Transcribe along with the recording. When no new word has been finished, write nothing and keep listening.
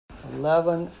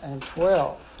11 and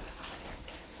 12.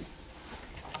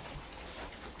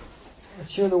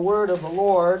 Let's hear the word of the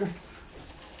Lord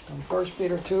from 1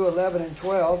 Peter 2, 11 and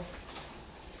 12.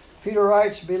 Peter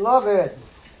writes, "Beloved,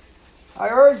 I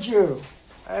urge you,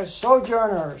 as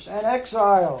sojourners and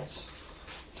exiles,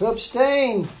 to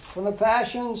abstain from the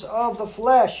passions of the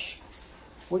flesh,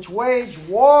 which wage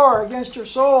war against your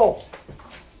soul.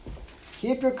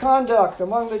 Keep your conduct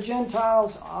among the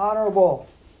Gentiles honorable,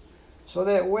 so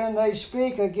that when they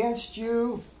speak against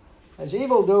you as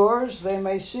evildoers, they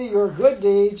may see your good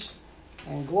deeds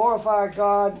and glorify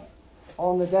God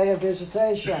on the day of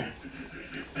visitation."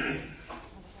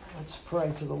 Let's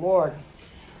pray to the Lord.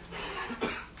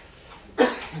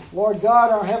 Lord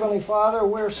God, our Heavenly Father,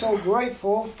 we're so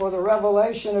grateful for the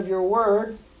revelation of your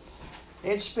word.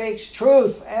 It speaks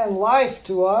truth and life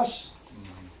to us.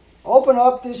 Open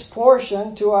up this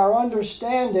portion to our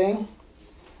understanding.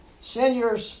 Send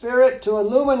your Spirit to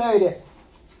illuminate it.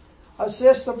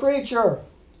 Assist the preacher.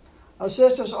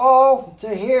 Assist us all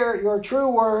to hear your true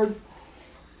word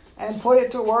and put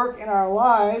it to work in our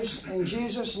lives. In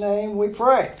Jesus' name we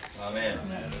pray. Amen.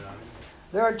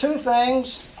 There are two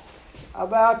things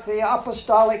about the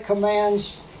apostolic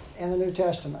commands in the New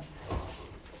Testament.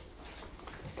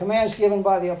 Commands given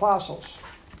by the apostles.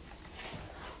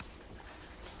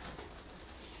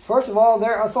 First of all,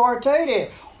 they're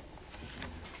authoritative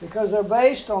because they're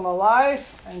based on the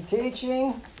life and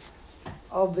teaching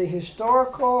of the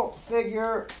historical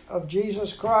figure of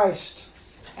Jesus Christ,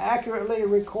 accurately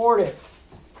recorded.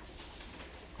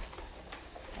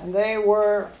 And they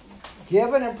were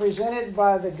given and presented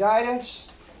by the guidance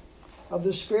of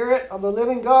the Spirit of the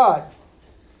living God.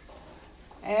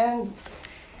 And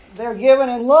they're given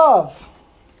in love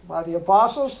by the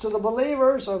apostles to the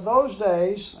believers of those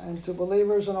days and to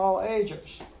believers in all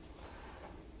ages.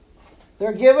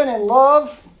 They're given in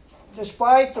love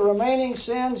despite the remaining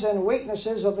sins and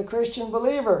weaknesses of the Christian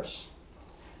believers,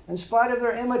 in spite of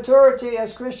their immaturity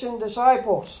as Christian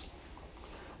disciples.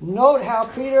 Note how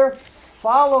Peter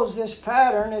follows this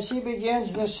pattern as he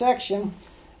begins this section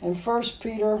in 1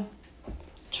 Peter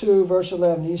 2, verse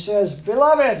 11. He says,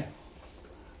 "Beloved,"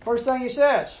 first thing he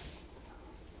says,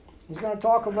 he's going to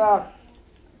talk about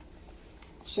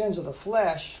sins of the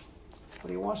flesh, but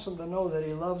he wants them to know that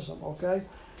he loves them, okay?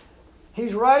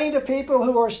 He's writing to people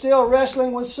who are still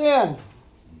wrestling with sin.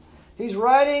 He's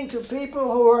writing to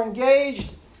people who are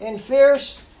engaged in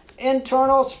fierce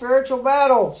internal spiritual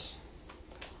battles,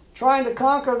 trying to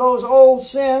conquer those old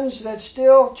sins that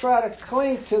still try to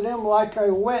cling to them like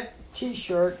a wet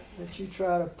t-shirt that you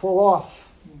try to pull off.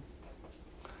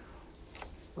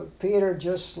 But Peter,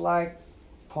 just like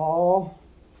Paul,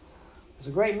 was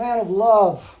a great man of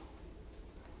love.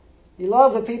 He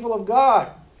loved the people of God.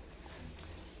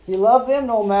 He loved them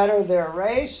no matter their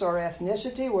race or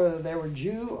ethnicity, whether they were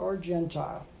Jew or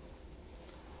Gentile.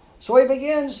 So he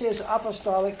begins his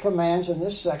apostolic commands in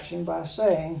this section by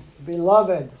saying,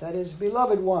 "Beloved," that is,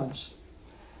 beloved ones.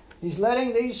 He's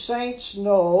letting these saints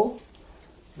know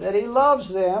that he loves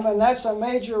them, and that's a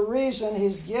major reason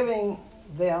he's giving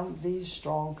them these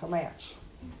strong commands.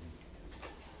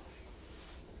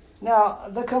 Now,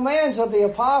 the commands of the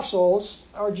apostles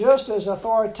are just as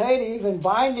authoritative and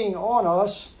binding on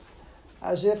us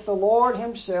as if the Lord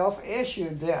himself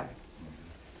issued them.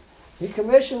 He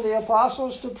commissioned the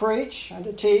apostles to preach and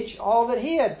to teach all that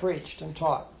he had preached and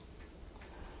taught.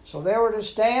 So they were to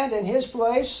stand in his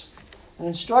place and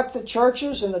instruct the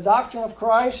churches in the doctrine of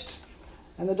Christ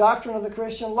and the doctrine of the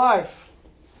Christian life.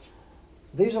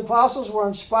 These apostles were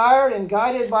inspired and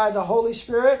guided by the Holy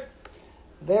Spirit.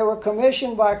 They were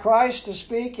commissioned by Christ to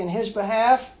speak in his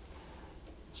behalf,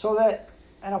 so that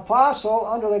an apostle,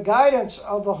 under the guidance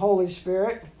of the Holy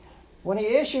Spirit, when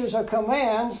he issues a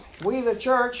command, we, the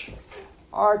church,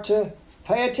 are to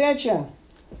pay attention,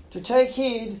 to take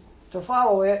heed, to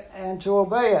follow it, and to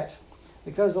obey it,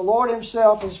 because the Lord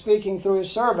himself is speaking through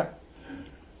his servant.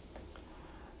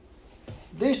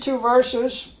 These two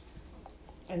verses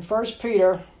in 1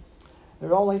 Peter, there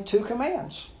are only two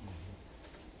commands.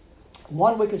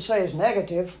 One we could say is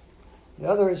negative, the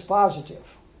other is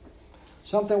positive.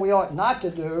 Something we ought not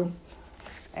to do,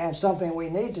 and something we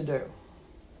need to do.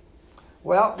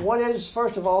 Well, what is,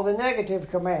 first of all, the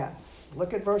negative command?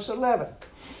 Look at verse 11.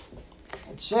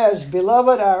 It says,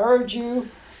 "Beloved, I urge you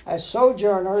as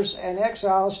sojourners and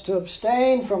exiles to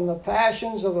abstain from the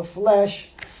passions of the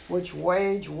flesh which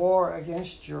wage war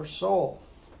against your soul."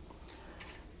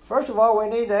 First of all, we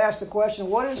need to ask the question,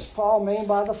 what does Paul mean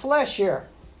by the flesh here?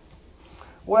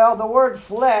 Well, the word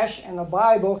flesh in the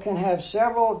Bible can have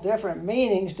several different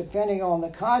meanings depending on the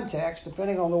context,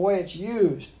 depending on the way it's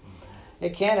used.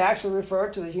 It can actually refer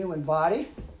to the human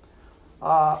body,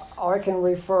 or it can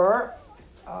refer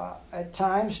at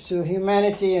times to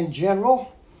humanity in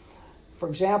general. For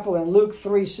example, in Luke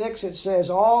 3:6 it says,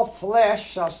 all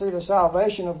flesh shall see the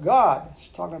salvation of God. It's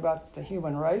talking about the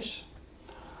human race.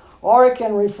 Or it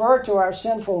can refer to our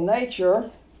sinful nature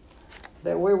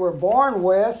that we were born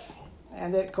with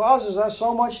and that causes us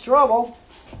so much trouble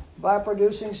by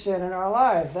producing sin in our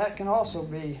life. That can also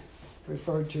be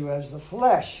referred to as the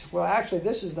flesh. Well, actually,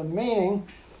 this is the meaning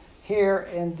here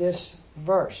in this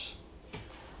verse.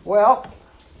 Well,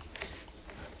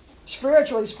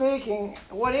 spiritually speaking,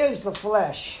 what is the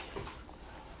flesh?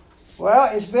 Well,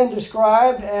 it's been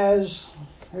described as,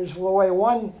 here's the way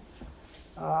one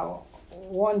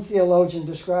theologian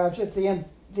describes it, the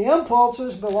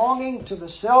impulses belonging to the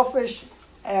selfish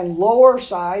and lower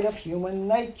side of human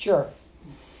nature.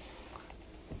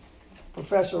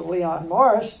 Professor Leon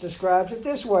Morris describes it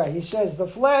this way. He says, the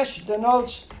flesh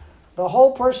denotes the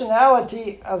whole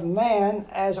personality of man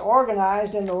as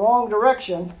organized in the wrong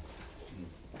direction,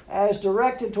 as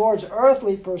directed towards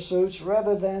earthly pursuits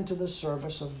rather than to the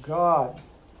service of God.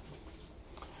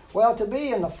 Well, to be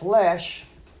in the flesh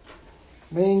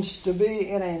means to be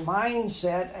in a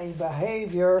mindset, a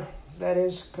behavior that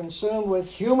is consumed with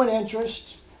human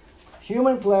interests,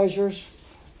 human pleasures,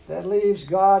 that leaves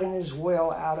God and His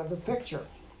will out of the picture.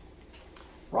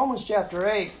 Romans chapter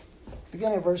 8,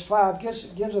 beginning of verse 5,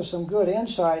 gives us some good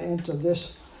insight into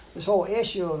this whole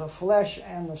issue of the flesh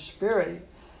and the spirit.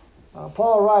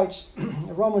 Paul writes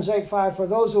in Romans 8:5, for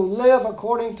those who live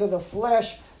according to the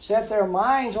flesh set their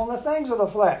minds on the things of the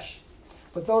flesh.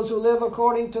 But those who live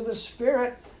according to the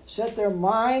Spirit set their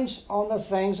minds on the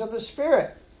things of the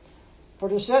Spirit. For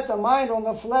to set the mind on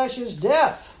the flesh is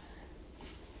death,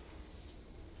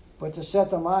 but to set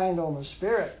the mind on the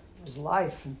Spirit is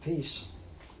life and peace.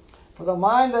 For the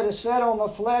mind that is set on the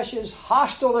flesh is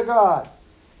hostile to God.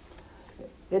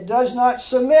 It does not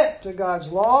submit to God's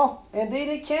law. Indeed,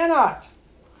 it cannot.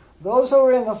 Those who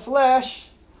are in the flesh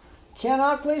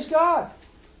cannot please God.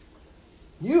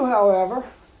 You, however,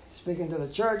 speaking to the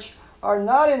church, are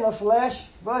not in the flesh,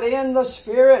 but in the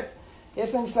Spirit,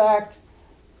 if in fact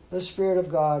the Spirit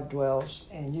of God dwells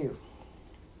in you.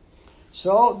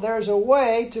 So there's a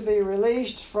way to be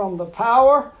released from the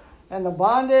power and the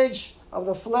bondage of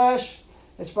the flesh.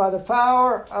 It's by the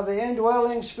power of the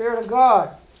indwelling Spirit of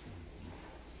God.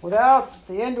 Without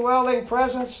the indwelling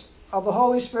presence of the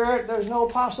Holy Spirit, there's no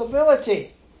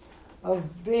possibility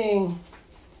of being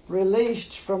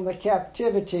released from the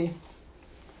captivity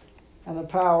and the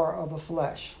power of the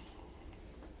flesh.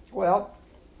 Well,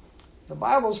 the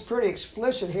Bible's pretty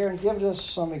explicit here and gives us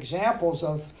some examples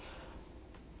of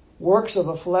works of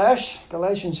the flesh.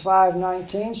 Galatians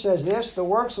 5:19 says this, the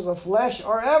works of the flesh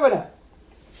are evident.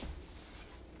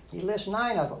 He lists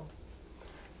 9 of them.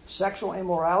 Sexual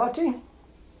immorality,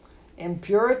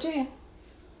 impurity,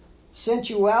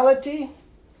 sensuality,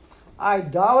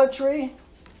 idolatry,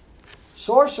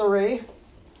 sorcery,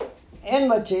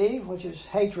 enmity, which is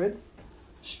hatred,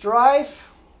 strife,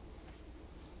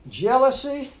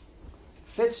 jealousy,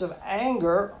 fits of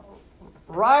anger,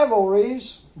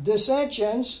 rivalries,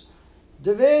 dissensions,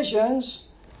 divisions,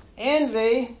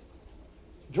 envy,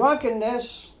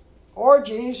 drunkenness,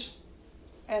 orgies,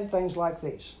 and things like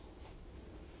these.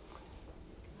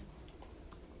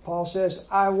 Paul says,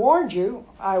 I warned you,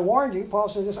 Paul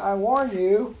says this, I warn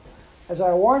you, as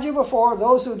I warned you before,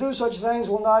 those who do such things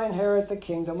will not inherit the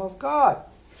kingdom of God.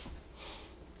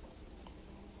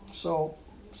 So,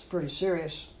 it's a pretty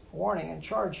serious warning and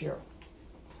charge here.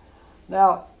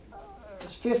 Now,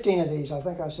 there's 15 of these. I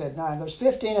think I said 9. There's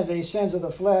 15 of these sins of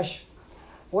the flesh.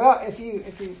 Well, if you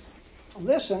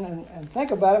listen and think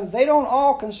about them, they don't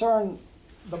all concern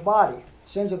the body,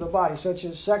 sins of the body, such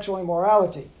as sexual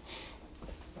immorality.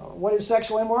 What is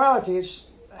sexual immorality? It's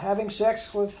having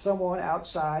sex with someone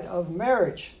outside of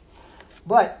marriage.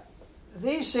 But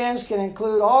these sins can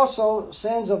include also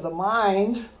sins of the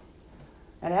mind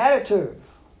and attitude,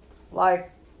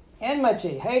 like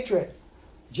enmity, hatred,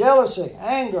 jealousy,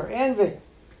 anger, envy.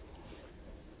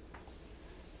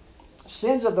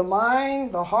 Sins of the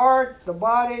mind, the heart, the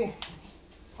body,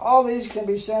 all these can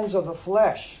be sins of the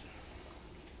flesh.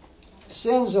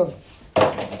 Sins of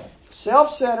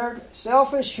self-centered,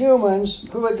 selfish humans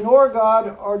who ignore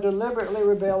God or deliberately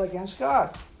rebel against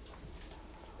God.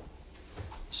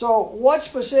 So, what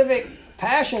specific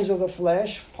passions of the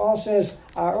flesh? Paul says,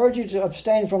 I urge you to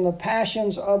abstain from the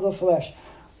passions of the flesh.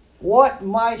 What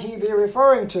might he be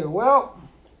referring to? Well,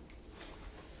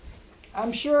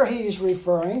 I'm sure he's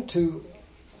referring to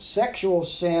sexual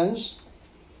sins,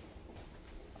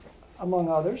 among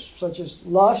others, such as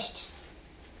lust,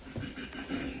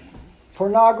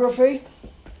 pornography,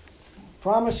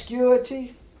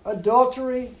 promiscuity,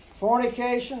 adultery,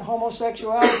 fornication,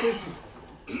 homosexuality,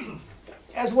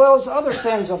 as well as other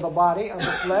sins of the body, of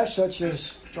the flesh, such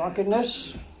as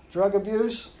drunkenness, drug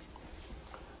abuse.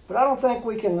 But I don't think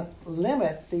we can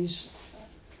limit these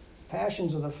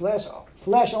passions of the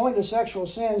flesh only to sexual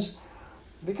sins,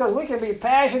 because we can be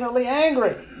passionately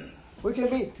angry. We can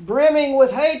be brimming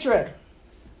with hatred.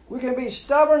 We can be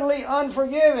stubbornly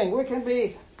unforgiving. We can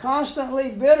be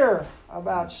constantly bitter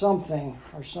about something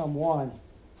or someone.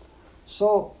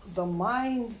 So the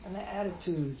mind and the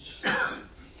attitudes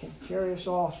can carry us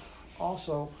off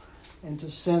also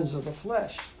into sins of the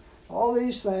flesh. All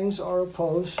these things are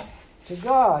opposed to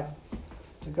God,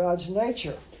 to God's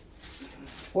nature.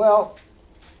 Well,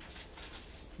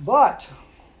 but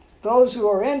those who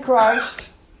are in Christ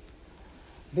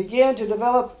begin to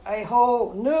develop a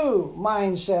whole new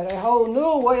mindset, a whole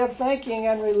new way of thinking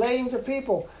and relating to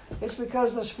people. It's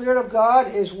because the Spirit of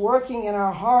God is working in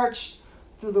our hearts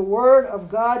through the Word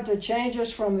of God to change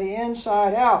us from the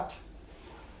inside out.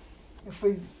 If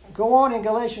we go on in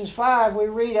Galatians 5, we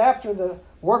read after the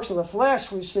works of the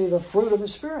flesh, we see the fruit of the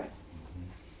Spirit.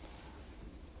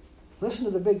 Listen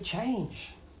to the big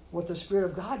change, what the Spirit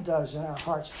of God does in our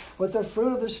hearts. But the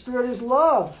fruit of the Spirit is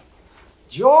love,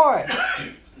 joy,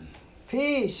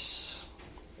 peace,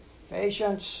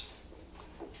 patience,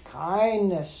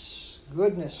 kindness,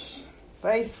 goodness,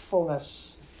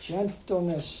 faithfulness,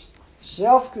 gentleness,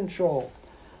 self-control.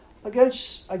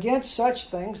 Against such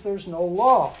things there's no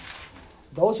law.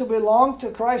 Those who belong to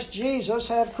Christ Jesus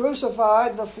have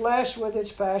crucified the flesh with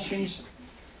its passions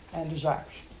and desires.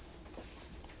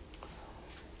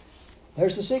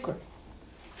 There's the secret.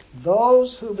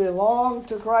 Those who belong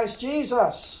to Christ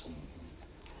Jesus.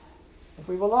 If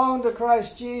we belong to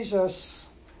Christ Jesus,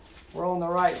 we're on the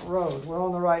right road. We're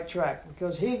on the right track.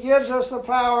 Because He gives us the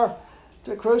power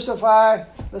to crucify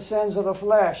the sins of the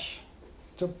flesh,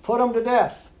 to put them to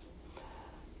death.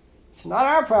 It's not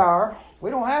our power. We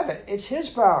don't have it. It's His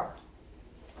power.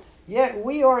 Yet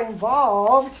we are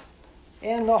involved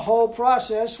in the whole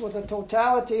process with the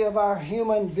totality of our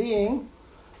human being.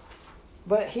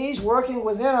 But He's working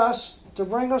within us to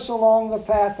bring us along the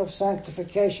path of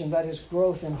sanctification, that is,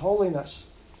 growth in holiness.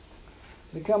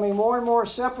 Becoming more and more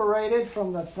separated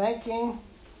from the thinking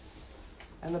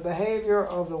and the behavior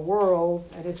of the world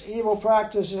and its evil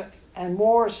practices, and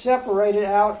more separated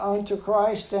out unto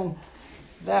Christ and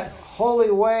that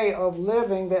holy way of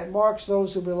living that marks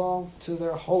those who belong to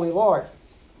their holy Lord.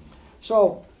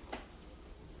 So,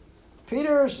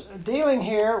 Peter's dealing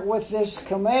here with this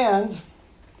command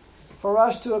for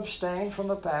us to abstain from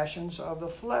the passions of the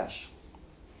flesh.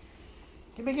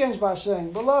 He begins by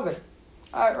saying, "Beloved,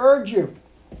 I urge you."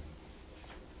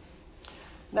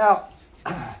 Now,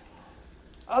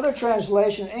 other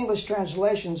English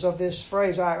translations of this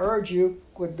phrase, "I urge you,"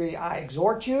 would be, "I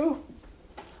exhort you,"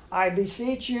 "I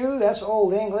beseech you," that's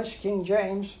Old English, King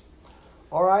James,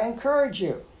 or "I encourage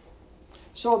you."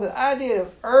 So the idea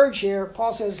of urge here,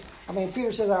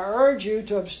 Peter says, "I urge you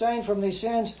to abstain from these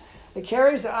sins." It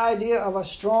carries the idea of a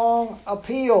strong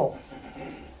appeal.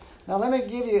 Now let me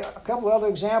give you a couple of other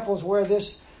examples where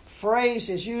this phrase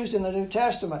is used in the New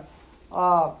Testament.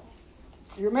 You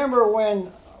remember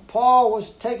when Paul was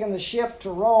taking the ship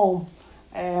to Rome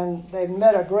and they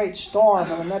met a great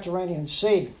storm in the Mediterranean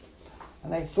Sea.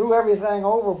 And they threw everything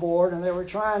overboard and they were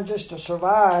trying just to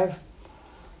survive.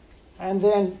 And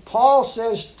then Paul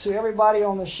says to everybody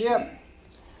on the ship,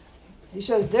 he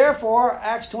says, therefore,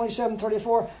 Acts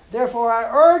 27:34, therefore I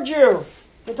urge you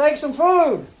to take some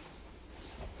food,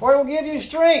 for it will give you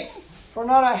strength, for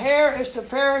not a hair is to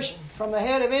perish from the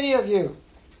head of any of you.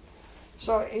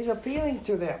 So he's appealing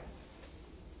to them.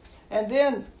 And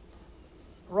then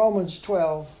Romans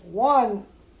 12:1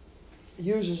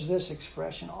 uses this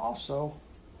expression also.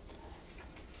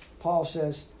 Paul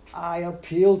says, I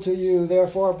appeal to you,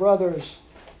 therefore, brothers,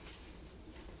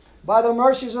 by the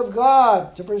mercies of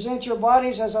God, to present your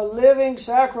bodies as a living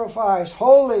sacrifice,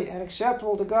 holy and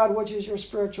acceptable to God, which is your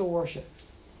spiritual worship.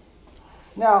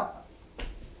 Now,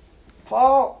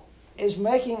 Paul is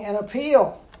making an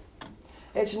appeal.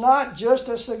 It's not just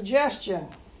a suggestion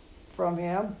from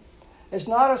him. It's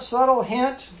not a subtle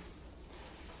hint.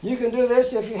 You can do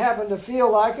this if you happen to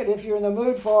feel like it, if you're in the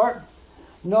mood for it.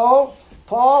 No,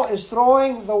 Paul is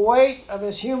throwing the weight of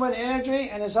his human energy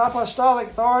and his apostolic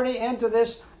authority into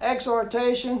this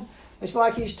exhortation. It's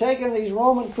like he's taking these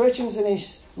Roman Christians and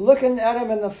he's looking at them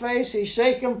in the face. He's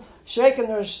shaking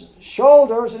their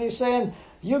shoulders and he's saying,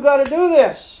 you got to do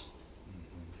this.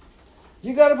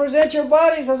 You got to present your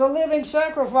bodies as a living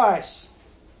sacrifice.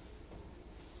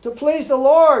 To please the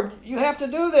Lord, you have to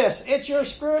do this. It's your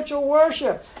spiritual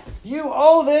worship. You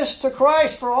owe this to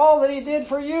Christ for all that He did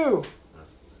for you.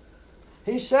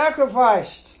 He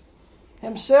sacrificed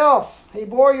Himself. He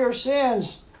bore your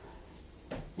sins.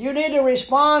 You need to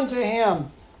respond to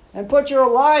Him and put your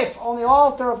life on the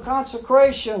altar of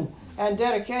consecration and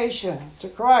dedication to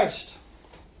Christ.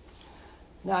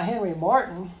 Now, Henry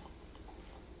Martyn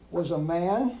was a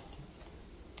man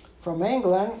from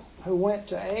England who went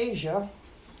to Asia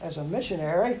as a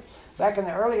missionary back in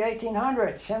the early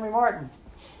 1800s, Henry Martyn.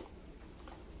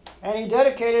 And he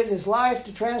dedicated his life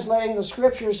to translating the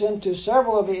Scriptures into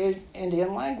several of the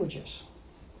Indian languages.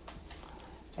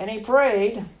 And he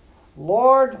prayed,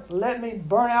 "Lord, let me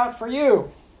burn out for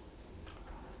you."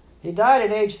 He died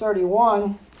at age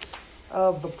 31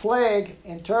 of the plague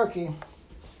in Turkey.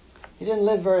 He didn't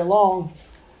live very long,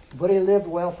 but he lived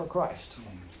well for Christ.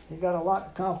 He got a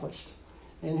lot accomplished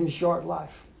in his short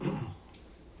life.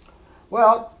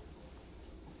 Well,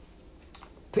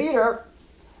 Peter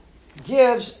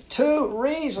gives two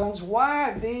reasons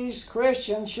why these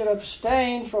Christians should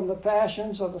abstain from the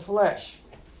passions of the flesh.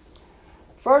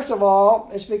 First of all,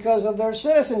 it's because of their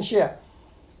citizenship.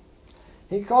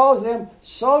 He calls them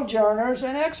sojourners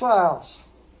and exiles.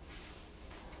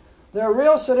 Their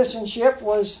real citizenship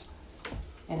was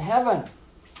in heaven.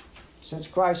 Since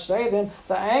Christ saved them,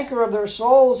 the anchor of their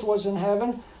souls was in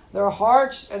heaven. Their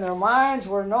hearts and their minds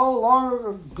were no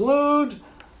longer glued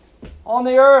on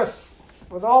the earth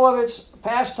with all of its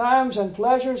pastimes and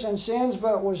pleasures and sins,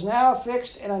 but was now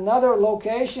fixed in another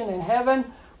location in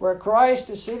heaven where Christ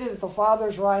is seated at the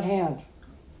Father's right hand.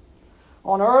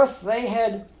 On earth, they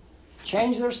had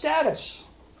changed their status.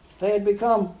 They had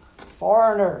become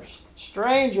foreigners,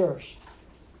 strangers,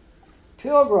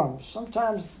 pilgrims.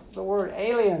 Sometimes the word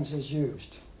aliens is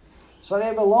used. So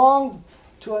they belonged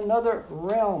to another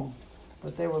realm,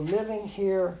 but they were living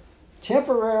here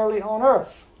temporarily on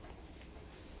earth.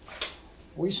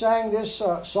 We sang this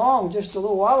song just a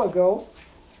little while ago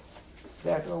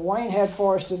that Wayne had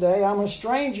for us today. I'm a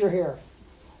stranger here.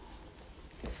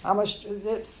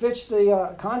 It fits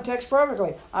the context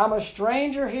perfectly. I'm a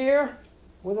stranger here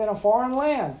within a foreign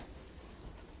land.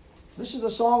 This is the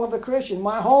song of the Christian.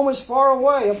 My home is far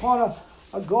away upon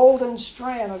a golden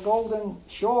strand, a golden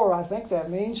shore, I think that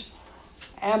means.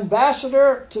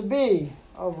 Ambassador to be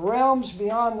of realms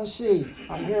beyond the sea.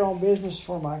 I'm here on business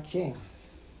for my King.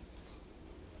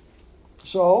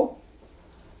 So,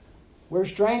 we're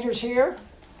strangers here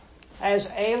as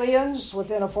aliens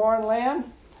within a foreign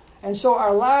land. And so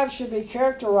our lives should be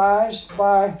characterized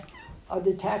by a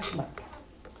detachment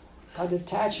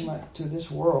to this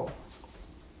world.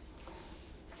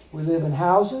 We live in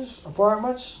houses,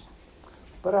 apartments,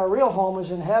 but our real home is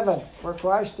in heaven where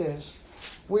Christ is.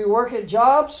 We work at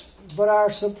jobs, but our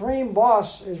supreme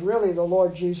boss is really the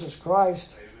Lord Jesus Christ.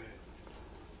 Amen.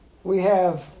 We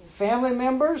have family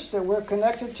members that we're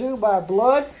connected to by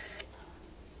blood,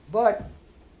 but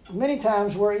many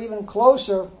times we're even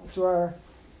closer to our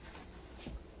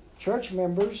church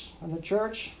members in the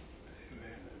church.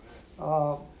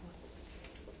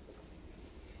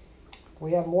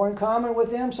 We have more in common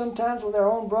with them sometimes with our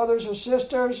own brothers or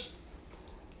sisters.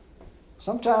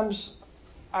 Sometimes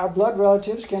our blood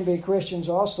relatives can be Christians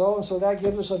also, and so that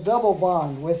gives us a double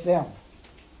bond with them.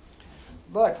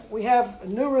 But we have a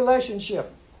new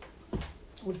relationship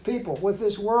with people, with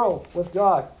this world, with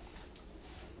God.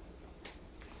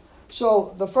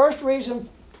 So the first reason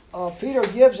Peter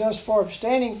gives us for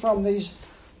abstaining from these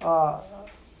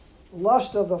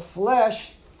lust of the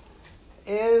flesh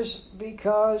is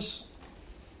because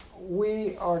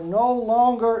we are no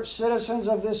longer citizens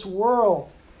of this world,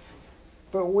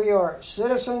 but we are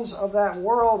citizens of that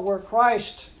world where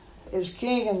Christ is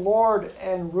King and Lord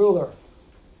and ruler.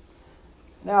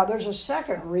 Now, there's a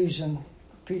second reason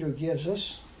Peter gives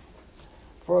us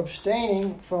for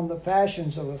abstaining from the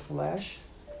passions of the flesh,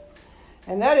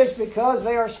 and that is because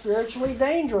they are spiritually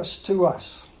dangerous to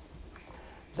us.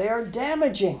 They are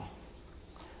damaging.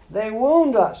 They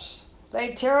wound us.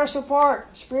 They tear us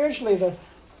apart spiritually. The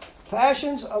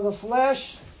passions of the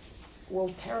flesh will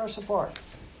tear us apart.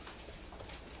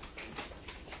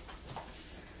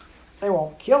 They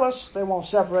won't kill us. They won't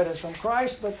separate us from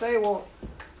Christ, but they will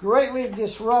greatly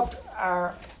disrupt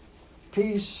our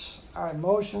peace, our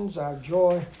emotions, our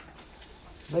joy.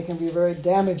 They can be very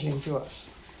damaging to us.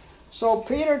 So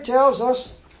Peter tells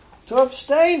us to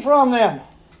abstain from them.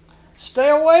 Stay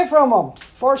away from them.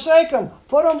 Forsake them.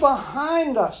 Put them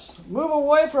behind us. Move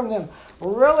away from them.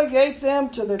 Relegate them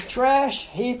to the trash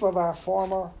heap of our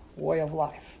former way of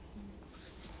life.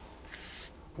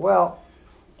 Well,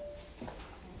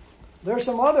 There's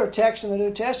some other texts in the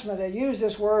New Testament that use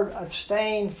this word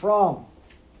abstain from.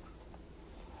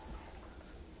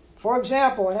 For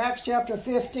example, in Acts chapter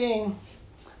 15,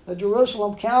 the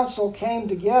Jerusalem Council came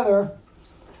together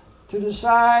to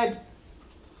decide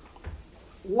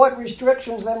what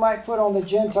restrictions they might put on the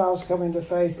Gentiles coming to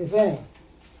faith, if any.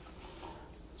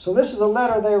 So this is the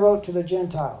letter they wrote to the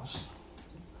Gentiles.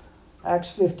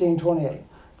 Acts 15:28.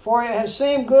 For it has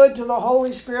seemed good to the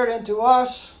Holy Spirit and to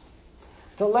us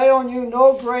to lay on you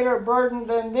no greater burden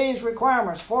than these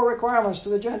requirements, 4 requirements to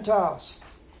the Gentiles.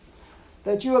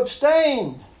 That you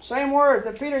abstain, same word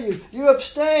that Peter used, you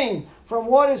abstain from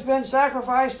what has been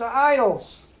sacrificed to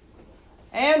idols,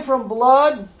 and from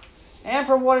blood, and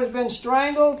from what has been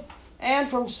strangled, and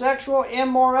from sexual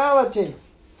immorality.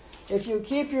 If you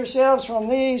keep yourselves from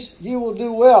these, you will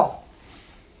do well.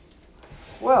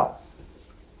 Well,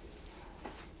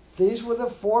 these were the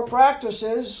 4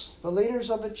 practices the leaders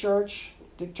of the church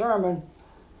determined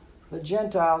the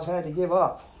Gentiles had to give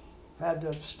up, had to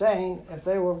abstain if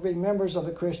they were to be members of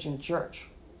the Christian church.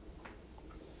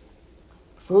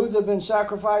 Food that had been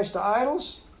sacrificed to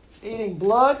idols, eating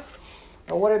blood,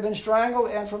 or what had been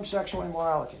strangled, and from sexual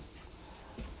immorality.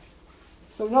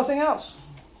 There was nothing else.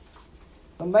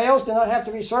 The males did not have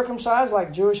to be circumcised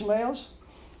like Jewish males.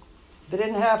 They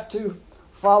didn't have to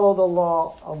follow the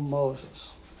law of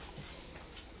Moses.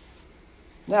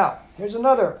 Now, here's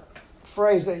another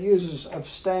phrase that uses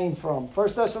abstain from.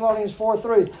 1 Thessalonians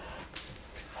 4:3.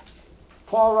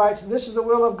 Paul writes, this is the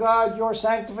will of God, your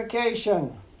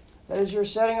sanctification. That is your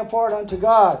setting apart unto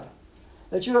God.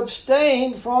 That you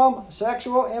abstain from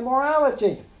sexual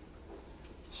immorality.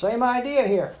 Same idea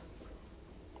here.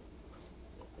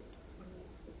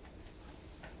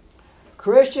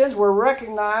 Christians were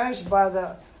recognized by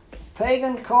the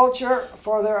pagan culture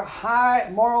for their high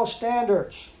moral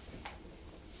standards.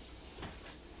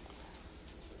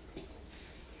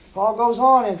 Paul goes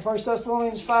on in 1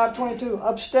 Thessalonians 5:22,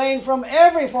 abstain from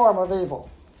every form of evil.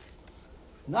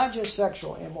 Not just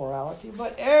sexual immorality,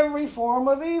 but every form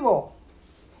of evil.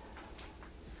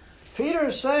 Peter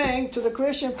is saying to the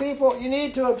Christian people, you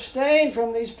need to abstain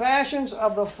from these passions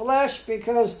of the flesh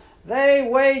because they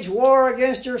wage war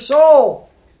against your soul.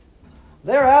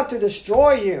 They're out to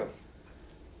destroy you,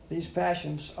 these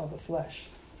passions of the flesh.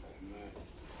 Amen.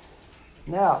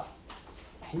 Now,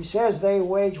 he says they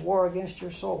wage war against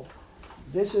your soul.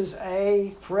 This is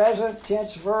a present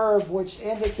tense verb which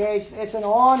indicates it's an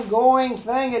ongoing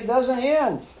thing. It doesn't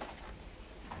end.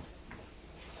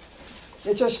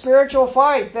 It's a spiritual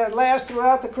fight that lasts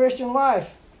throughout the Christian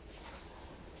life.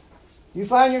 You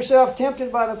find yourself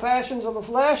tempted by the passions of the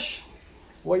flesh?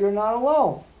 Well, you're not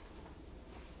alone.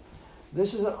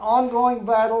 This is an ongoing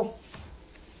battle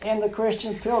in the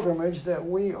Christian pilgrimage that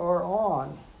we are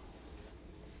on.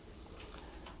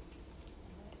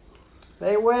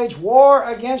 They wage war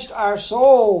against our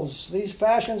souls, these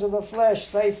passions of the flesh.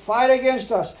 They fight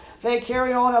against us. They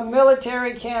carry on a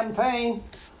military campaign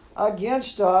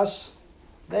against us.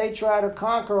 They try to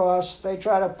conquer us. They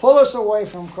try to pull us away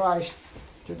from Christ,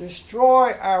 to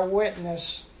destroy our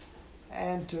witness,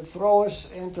 and to throw us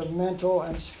into mental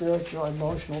and spiritual,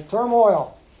 emotional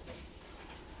turmoil.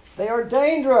 They are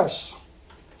dangerous.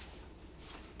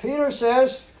 Peter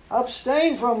says,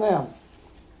 abstain from them,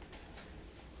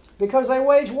 because they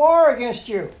wage war against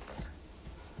you.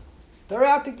 They're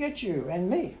out to get you and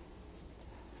me.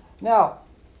 Now,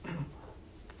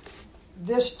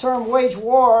 this term wage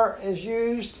war is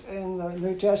used in the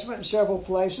New Testament in several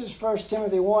places. 1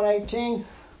 Timothy 1:18,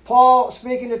 Paul,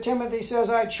 speaking to Timothy, says,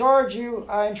 I charge you,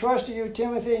 I entrust to you,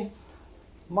 Timothy,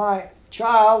 my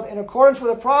child, in accordance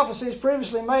with the prophecies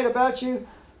previously made about you,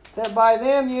 that by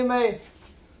them you may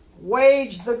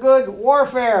wage the good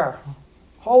warfare,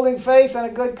 holding faith and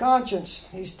a good conscience.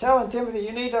 He's telling Timothy,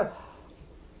 you need to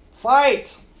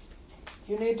fight.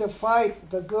 You need to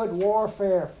fight the good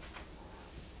warfare.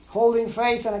 Holding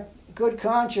faith and a good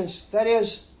conscience. That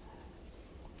is,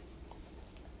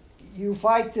 you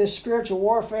fight this spiritual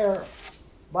warfare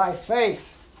by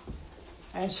faith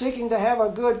and seeking to have a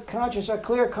good conscience, a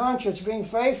clear conscience, being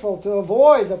faithful to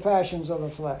avoid the passions of the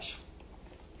flesh.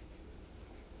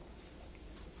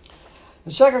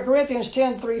 In 2 Corinthians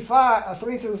 10, 3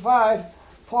 through 5,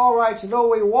 Paul writes, though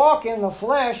we walk in the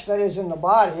flesh, that is in the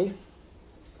body,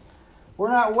 we're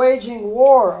not waging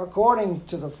war according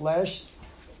to the flesh,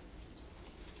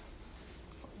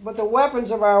 but the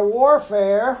weapons of our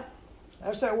warfare,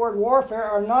 that's that word warfare,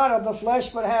 are not of the flesh,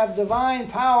 but have divine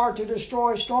power to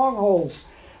destroy strongholds.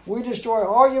 We destroy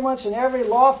arguments and every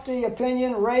lofty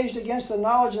opinion raised against the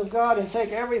knowledge of God and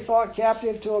take every thought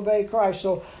captive to obey Christ.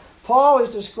 So Paul is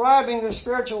describing the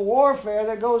spiritual warfare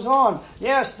that goes on.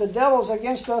 Yes, the devil's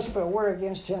against us, but we're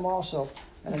against him also,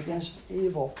 and against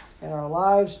evil in our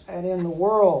lives and in the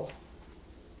world.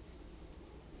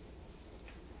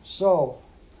 So,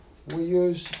 we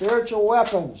use spiritual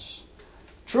weapons: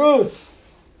 truth,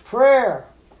 prayer,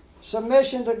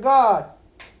 submission to God,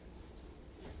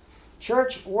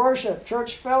 church worship,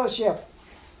 church fellowship.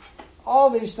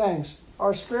 All these things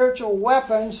are spiritual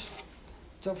weapons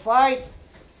to fight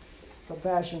the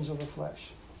passions of the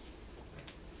flesh.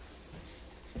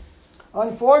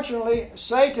 Unfortunately,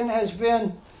 Satan has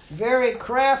been very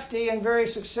crafty and very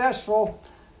successful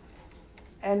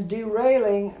and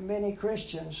derailing many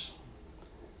Christians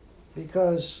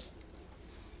because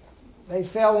they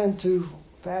fell into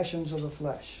passions of the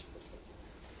flesh.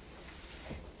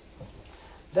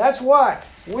 That's why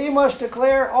we must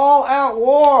declare all-out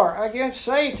war against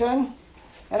Satan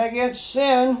and against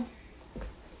sin,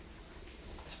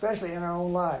 especially in our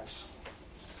own lives.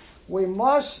 We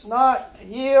must not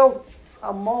yield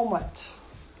a moment.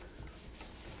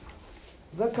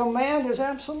 The command is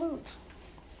absolute.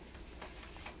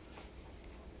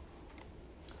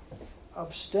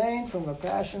 Abstain from the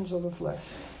passions of the flesh.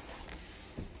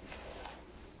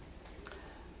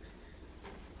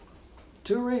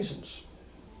 Two reasons.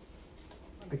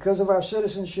 Because of our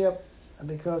citizenship and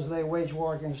because they wage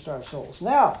war against our souls.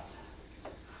 Now,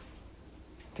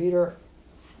 Peter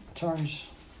turns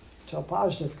to a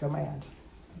positive command.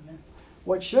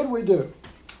 What should we do?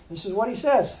 This is what he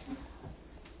says.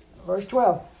 Verse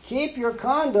 12. Keep your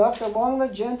conduct among the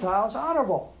Gentiles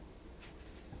honorable.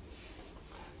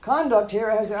 Conduct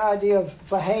here has the idea of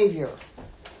behavior,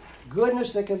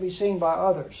 goodness that can be seen by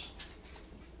others.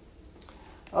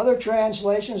 Other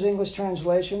translations, English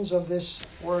translations of this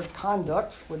word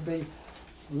conduct would be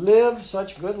live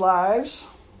such good lives,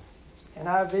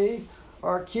 NIV,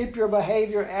 or keep your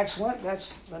behavior excellent,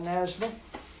 that's the NASB.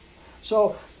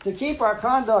 So to keep our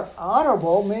conduct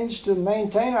honorable means to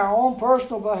maintain our own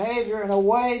personal behavior in a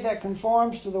way that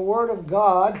conforms to the Word of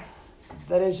God,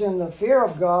 that is in the fear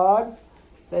of God,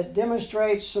 that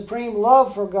demonstrates supreme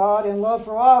love for God and love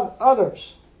for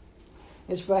others.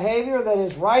 It's behavior that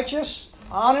is righteous,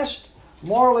 honest,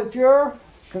 morally pure,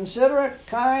 considerate,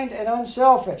 kind, and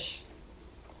unselfish.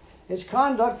 It's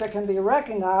conduct that can be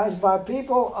recognized by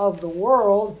people of the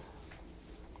world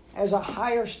as a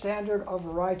higher standard of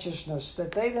righteousness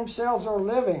that they themselves are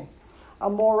living, a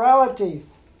morality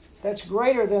that's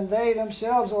greater than they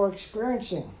themselves are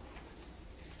experiencing.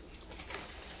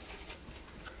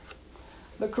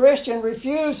 The Christian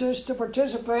refuses to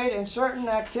participate in certain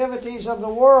activities of the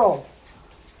world,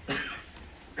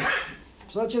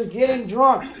 such as getting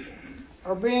drunk,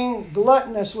 or being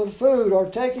gluttonous with food, or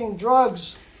taking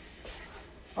drugs,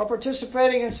 or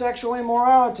participating in sexual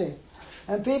immorality.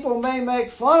 And people may make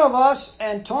fun of us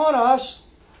and taunt us,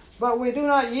 but we do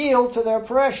not yield to their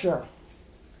pressure.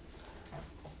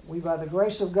 We, by the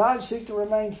grace of God, seek to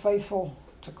remain faithful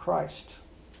to Christ.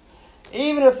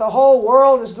 Even if the whole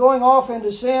world is going off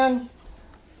into sin,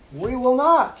 we will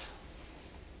not.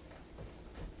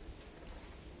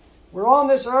 We're on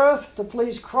this earth to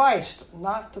please Christ,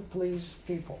 not to please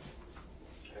people.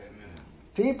 Amen.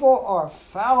 People are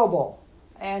fallible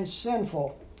and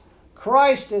sinful.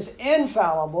 Christ is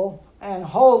infallible and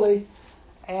holy,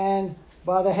 and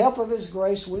by the help of His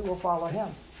grace, we will follow Him.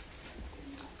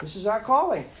 This is our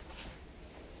calling.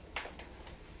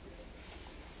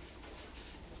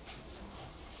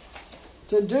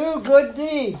 To do good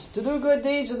deeds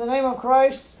in the name of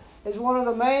Christ is one of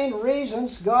the main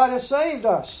reasons God has saved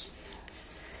us.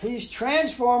 He's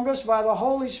transformed us by the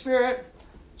Holy Spirit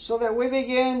so that we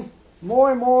begin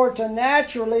more and more to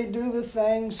naturally do the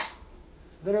things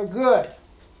that are good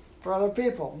for other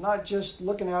people, not just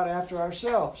looking out after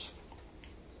ourselves.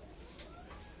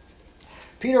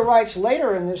 Peter writes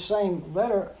later in this same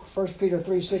letter, 1 Peter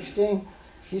 3:16,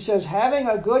 he says, having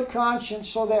a good conscience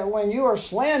so that when you are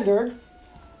slandered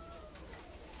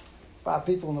by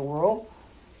people in the world,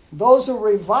 those who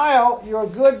revile your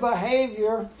good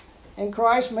behavior in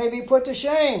Christ may be put to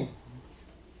shame.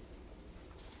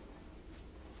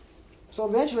 So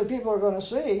eventually people are going to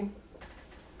see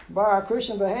by our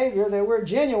Christian behavior that we're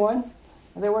genuine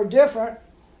and that we're different,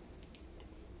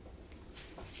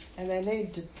 and they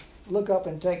need to look up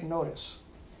and take notice.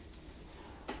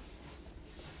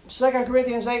 2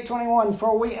 Corinthians 8:21,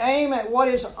 for we aim at what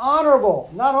is honorable,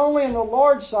 not only in the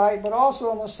Lord's sight, but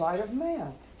also in the sight of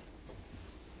man.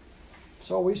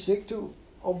 So we seek to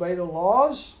obey the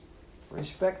laws,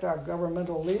 respect our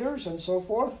governmental leaders, and so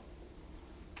forth.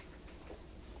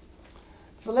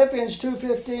 Philippians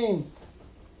 2:15,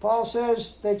 Paul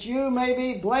says that you may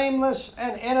be blameless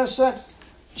and innocent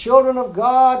children of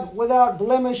God without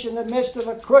blemish in the midst of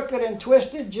a crooked and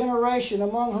twisted generation,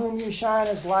 among whom you shine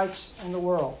as lights in the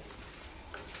world.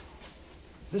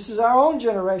 This is our own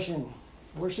generation.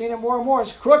 We're seeing it more and more.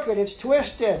 It's crooked. It's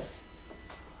twisted.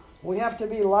 We have to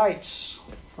be lights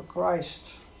for Christ,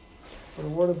 for the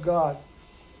Word of God.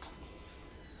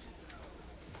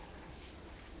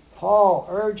 Paul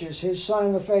urges his son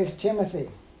in the faith, Timothy.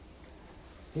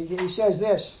 He says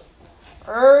this,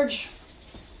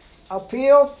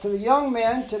 appeal to the young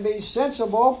men to be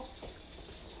sensible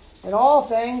in all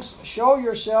things. Show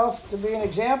yourself to be an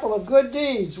example of good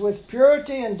deeds with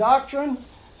purity in doctrine,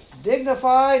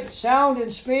 dignified, sound in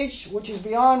speech, which is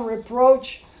beyond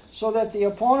reproach, so that the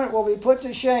opponent will be put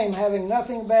to shame, having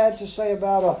nothing bad to say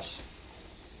about us.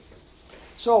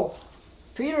 So,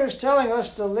 Peter is telling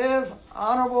us to live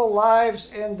honorable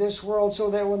lives in this world so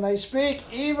that when they speak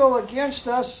evil against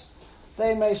us,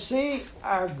 they may see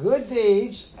our good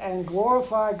deeds and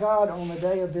glorify God on the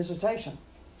day of visitation.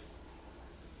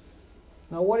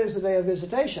 Now, what is the day of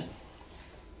visitation?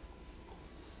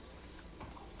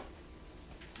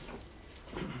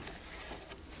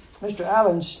 Mr.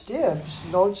 Alan Stibbs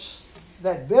notes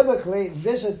that biblically,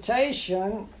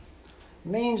 visitation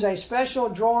means a special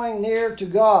drawing near to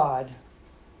God,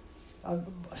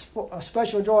 a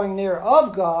special drawing near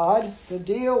of God to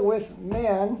deal with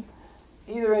men,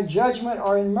 either in judgment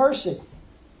or in mercy.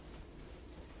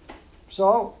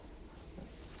 So,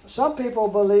 some people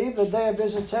believe the day of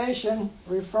visitation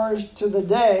refers to the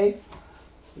day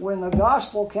when the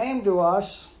gospel came to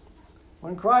us,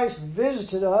 when Christ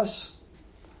visited us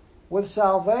with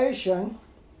salvation.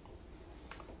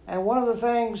 And one of the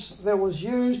things that was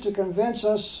used to convince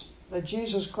us that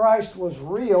Jesus Christ was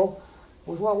real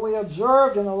was what we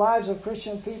observed in the lives of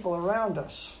Christian people around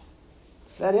us.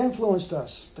 That influenced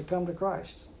us to come to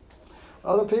Christ.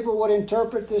 Other people would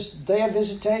interpret this day of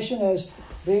visitation as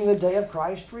being the day of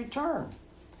Christ's return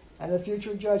and the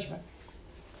future judgment.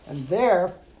 And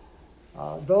there,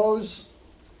 those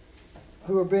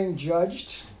who are being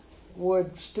judged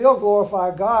would still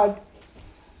glorify God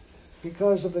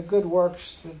because of the good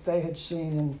works that they had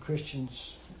seen in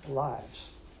Christians' lives.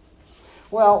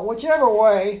 Well, whichever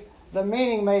way the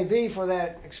meaning may be for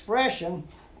that expression,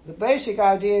 the basic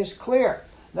idea is clear.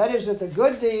 That is that the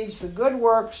good deeds, the good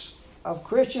works of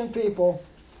Christian people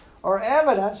are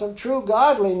evidence of true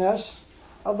godliness,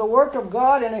 of the work of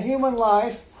God in a human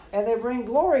life, and they bring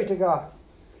glory to God.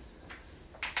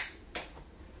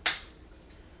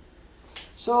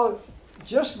 So,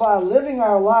 just by living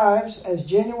our lives as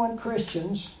genuine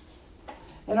Christians,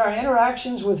 in our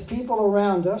interactions with people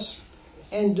around us,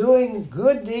 and doing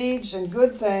good deeds and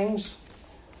good things,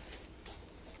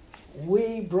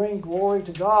 we bring glory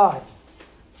to God.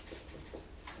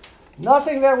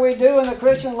 Nothing that we do in the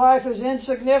Christian life is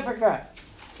insignificant.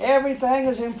 Everything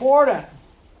is important.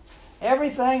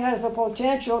 Everything has the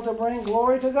potential to bring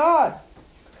glory to God.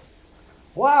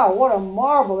 Wow, what a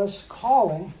marvelous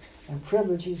calling and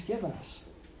privilege He's given us.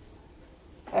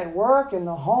 At work, in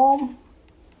the home,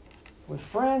 with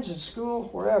friends, at school,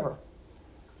 wherever.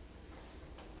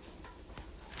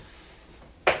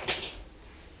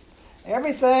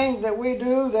 Everything that we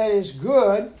do that is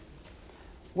good,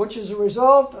 which is a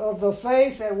result of the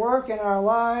faith at work in our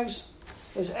lives,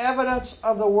 is evidence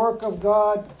of the work of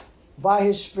God by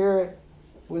His Spirit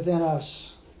within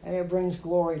us. And it brings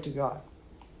glory to God.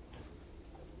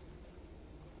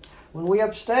 When we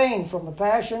abstain from the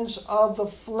passions of the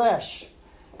flesh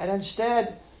and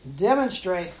instead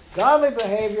demonstrate godly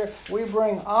behavior, we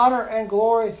bring honor and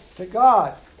glory to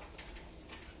God.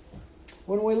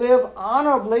 When we live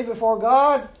honorably before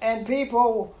God and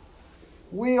people,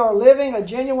 we are living a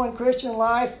genuine Christian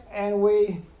life and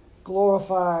we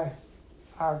glorify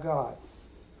our God.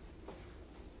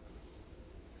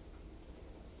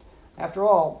 After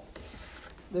all,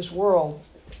 this world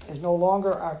is no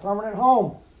longer our permanent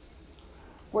home.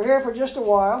 We're here for just a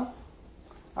while.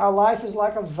 Our life is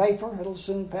like a vapor. It'll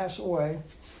soon pass away.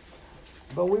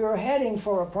 But we are heading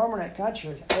for a permanent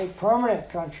country,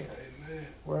 Amen.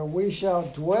 Where we shall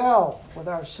dwell with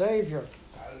our Savior,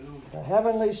 Hallelujah. The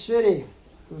heavenly city,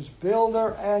 whose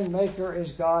builder and maker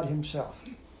is God Himself.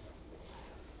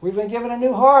 We've been given a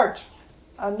new heart,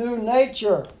 a new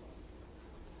nature,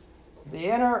 the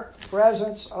inner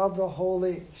presence of the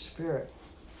Holy Spirit.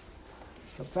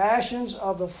 The passions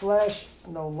of the flesh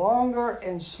no longer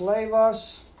enslave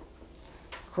us.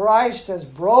 Christ has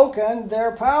broken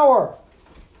their power.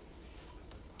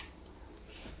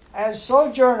 As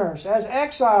sojourners, as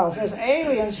exiles, as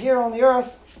aliens here on the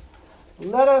earth,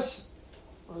 let us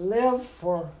live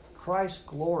for Christ's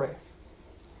glory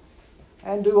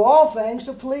and do all things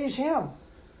to please Him.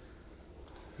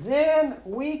 then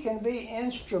we can be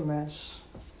instruments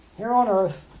here on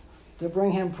earth to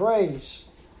bring Him praise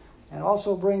and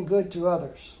also bring good to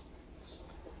others.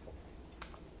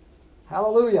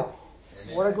 Hallelujah.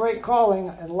 Amen. What a great calling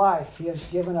and life He has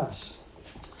given us.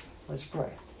 Let's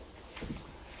pray.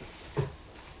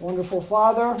 Wonderful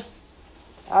Father,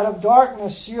 out of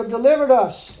darkness You have delivered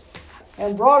us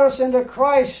and brought us into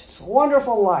Christ's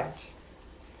wonderful light.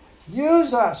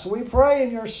 Use us, we pray,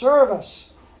 in Your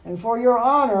service, and for Your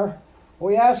honor,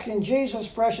 we ask in Jesus'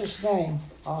 precious name.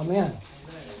 Amen. Amen.